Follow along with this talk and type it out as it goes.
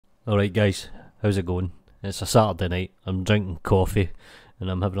Alright guys, how's it going? It's a Saturday night, I'm drinking coffee and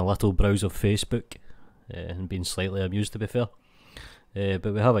I'm having a little browse of Facebook and being slightly amused to be fair.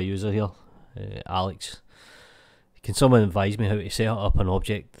 But we have a user here, Alex. Can someone advise me how to set up an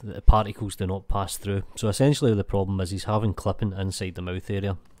object that the particles do not pass through? So essentially the problem is he's having clipping inside the mouth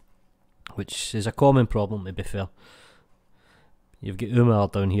area, which is a common problem to be fair. You've got Umar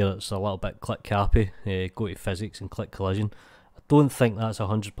down here, it's a little bit click happy, go to physics and click collision. I don't think that's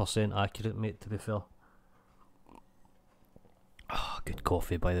 100% accurate, mate, to be fair. Oh, good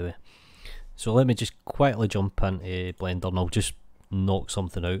coffee, by the way. So let me just quietly jump into Blender and I'll just knock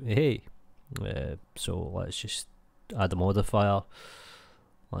something out. Hey, so let's just add a modifier.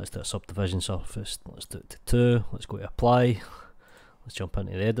 Let's do a subdivision surface. Let's do it to 2. Let's go to apply. Let's jump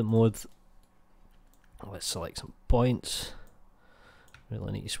into the edit mode. Let's select some points.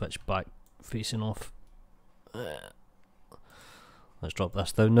 Really need to switch back facing off. Let's drop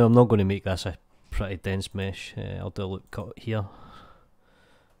this down. Now I'm not going to make this a pretty dense mesh. I'll do a loop cut here.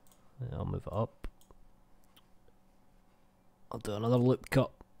 I'll move it up. I'll do another loop cut.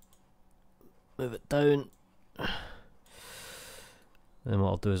 Move it down. Then what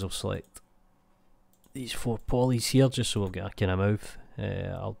I'll do is I'll select these 4 polys here just so we've got a kind of mouth.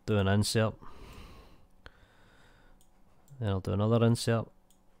 I'll do an insert. Then I'll do another insert.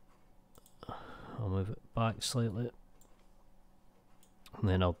 I'll move it back slightly. And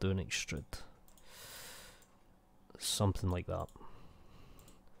then I'll do an extrude. Something like that.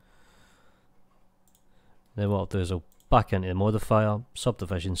 Then what I'll do is I'll back into the modifier,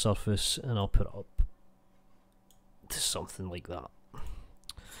 subdivision surface, and I'll put it up to something like that.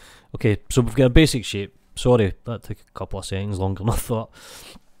 Okay, so we've got a basic shape. Sorry, that took a couple of seconds longer than I thought.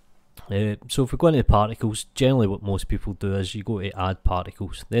 So if we go into particles, generally what most people do is you go to add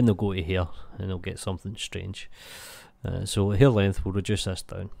particles, then they'll go to hair and they'll get something strange. So hair length, will reduce this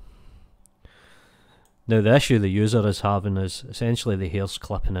down. Now the issue the user is having is essentially the hair's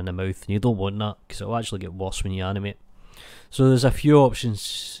clipping in the mouth, and you don't want that because it'll actually get worse when you animate. So there's a few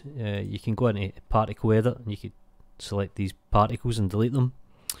options. You can go into particle edit and you can select these particles and delete them,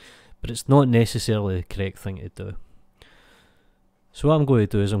 but it's not necessarily the correct thing to do. So what I'm going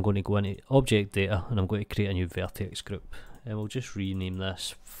to do is I'm going to go into object data and I'm going to create a new vertex group, and we'll just rename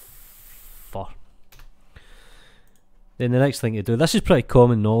this fur. Then the next thing to do, this is pretty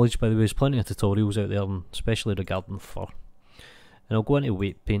common knowledge by the way, there's plenty of tutorials out there, especially regarding fur. And I'll go into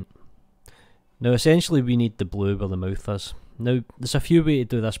weight paint. Now essentially we need the blue where the mouth is. Now there's a few ways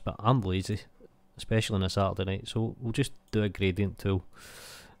to do this, but I'm lazy, especially on a Saturday night, so we'll just do a gradient tool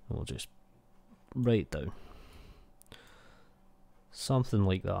and we'll just write it down. Something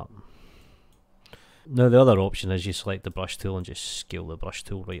like that. Now the other option is you select the brush tool and just scale the brush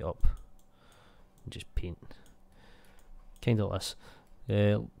tool right up and just paint. Kind of this.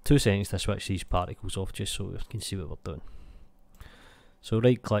 2 seconds to switch these particles off just so we can see what we're doing. So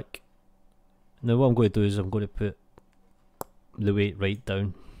right click. Now what I'm going to do is I'm going to put the weight right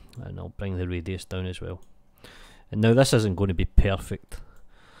down and I'll bring the radius down as well. And now this isn't going to be perfect,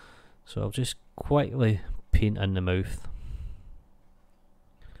 so I'll just quietly paint in the mouth.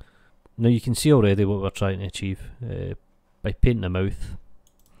 Now you can see already what we're trying to achieve by painting the mouth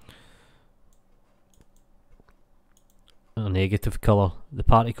a negative colour. The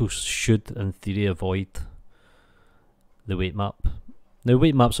particles should in theory avoid the weight map. Now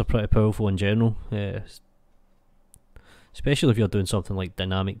weight maps are pretty powerful in general, especially if you're doing something like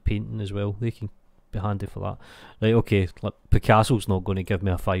dynamic painting as well. They can be handy for that. Right, okay, Picasso's not going to give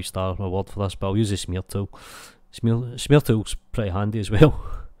me a 5-star award for this, but I'll use the smear tool. Smear tool's pretty handy as well.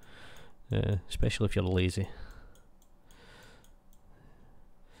 Especially if you're lazy.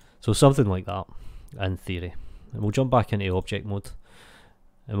 So something like that in theory. And we'll jump back into object mode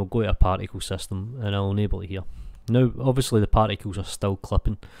and we'll go to a particle system and I'll enable it here. Now obviously the particles are still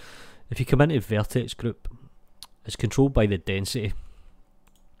clipping. If you come into vertex group, it's controlled by the density.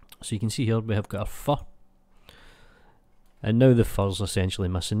 So you can see here we have got our fur, and now the fur's essentially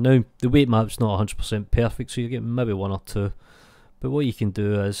missing. Now the weight map's not 100% perfect, so you get maybe 1 or 2, but what you can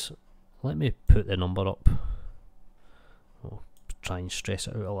do is, let me put the number up. I'll try and stress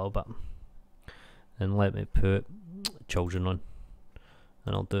it out a little bit. And let me put children on.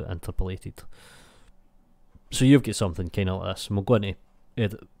 And I'll do it interpolated. So you've got something kind of like this. And we'll go into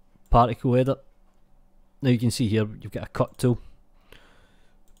edit, particle edit. Now you can see here you've got a cut tool.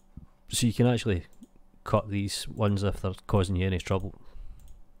 So you can actually cut these ones if they're causing you any trouble.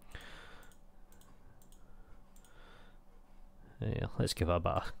 Yeah, let's give it a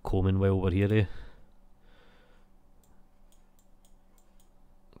bit of combing while we're here.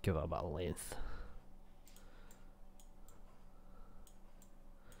 Give it a bit of length.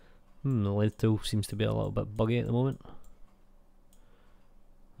 The lathe tool seems to be a little bit buggy at the moment.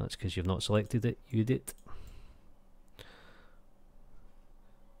 That's because you've not selected it, you idiot.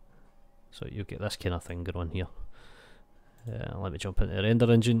 So you'll get this kind of thing going here. Let me jump into the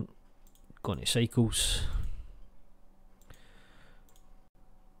render engine, go into cycles.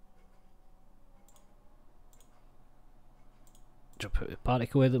 Jump out of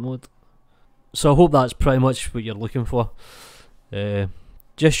particle edit mode. So I hope that's pretty much what you're looking for.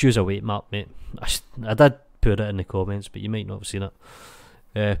 Just use a weight map, mate. I did put it in the comments, but you might not have seen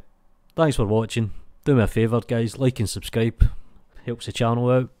it. Thanks for watching. Do me a favour, guys, like and subscribe. Helps the channel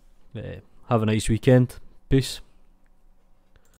out. Have a nice weekend. Peace.